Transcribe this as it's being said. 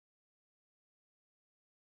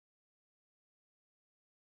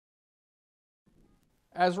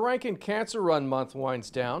As Rankin Cancer Run month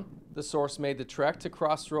winds down, the Source made the trek to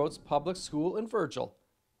Crossroads Public School in Virgil,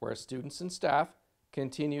 where students and staff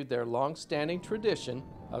continued their long-standing tradition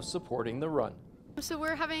of supporting the run. So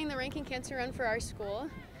we're having the Rankin Cancer Run for our school,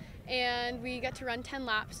 and we got to run 10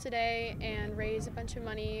 laps today and raise a bunch of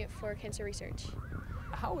money for cancer research.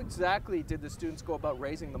 How exactly did the students go about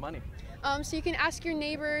raising the money? So you can ask your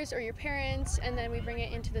neighbors or your parents, and then we bring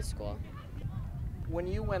it into the school. When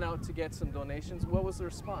you went out to get some donations, what was the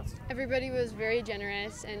response? Everybody was very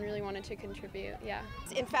generous and really wanted to contribute, yeah.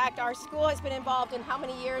 In fact, our school has been involved in how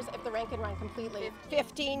many years of the Rankin Run completely?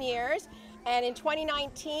 15 years. And in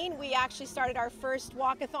 2019, we actually started our first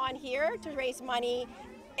walkathon here to raise money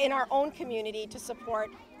in our own community to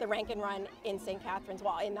support the Rankin Run in St. Catharines,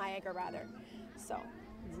 well, in Niagara rather. So,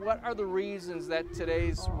 what are the reasons that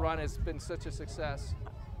today's run has been such a success?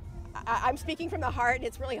 I'm speaking from the heart.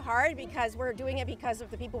 It's really hard because we're doing it because of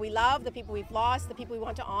the people we love, the people we've lost, the people we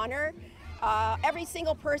want to honor. Every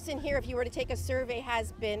single person here, if you were to take a survey,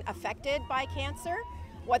 has been affected by cancer,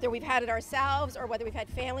 whether we've had it ourselves or whether we've had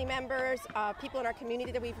family members, people in our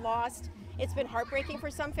community that we've lost. It's been heartbreaking for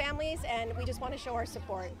some families, and we just want to show our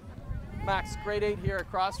support. Max, grade 8 here at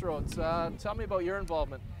Crossroads. Tell me about your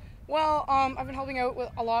involvement. Well, I've been helping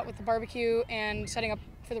out a lot with the barbecue and setting up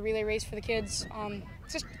for the relay race for the kids.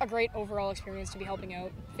 It's just a great overall experience to be helping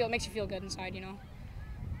out. It makes you feel good inside, you know.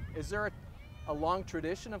 Is there a long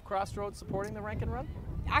tradition of Crossroads supporting the Rankin Run?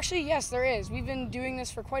 Actually, yes, there is. We've been doing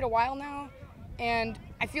this for quite a while now, and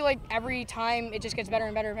I feel like every time it just gets better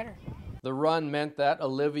and better and better. The run meant that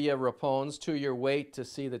Olivia Rapone's 2-year wait to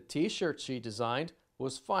see the t-shirt she designed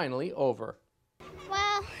was finally over.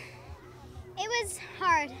 Well, it was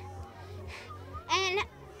hard. And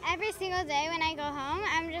every single day when I go home,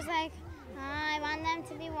 I'm just like, oh, I want them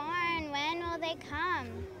to be worn. When will they come?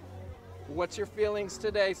 What's your feelings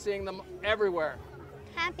today seeing them everywhere?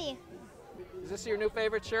 Happy. Is this your new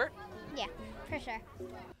favorite shirt? Yeah, for sure.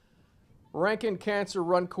 Rankin Cancer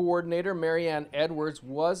Run coordinator Marianne Edwards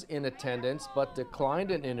was in attendance but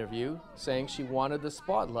declined an interview, saying she wanted the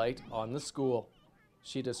spotlight on the school.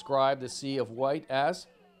 She described the sea of white as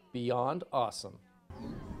beyond awesome.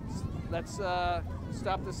 Let's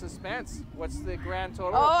stop the suspense. What's the grand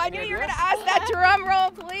total? Oh, I knew you were going to ask that. Drum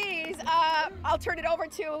roll, please. I'll turn it over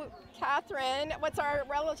to Catherine. What's our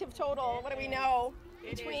relative total? What do we know?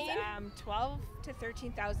 Between it is $12,000 to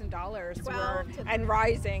 $13,000 and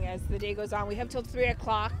rising as the day goes on. We have till 3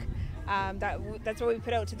 o'clock. That's what we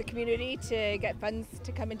put out to the community to get funds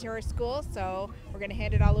to come into our school. So we're going to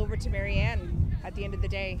hand it all over to Marianne at the end of the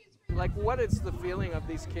day. Like, what is the feeling of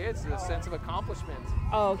these kids, the sense of accomplishment?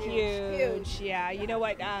 Oh, huge. Yeah, you know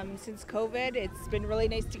what, since COVID, it's been really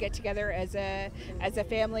nice to get together as a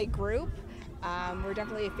family group. We're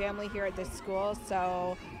definitely a family here at this school,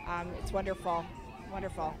 so it's wonderful.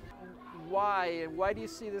 Why do you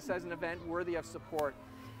see this as an event worthy of support?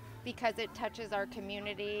 Because it touches our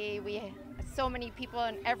community. So many people,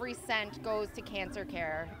 and every cent goes to cancer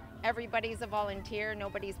care. Everybody's a volunteer,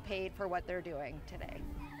 nobody's paid for what they're doing today.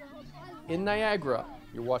 In Niagara,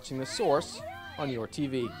 you're watching The Source on your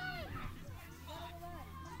TV.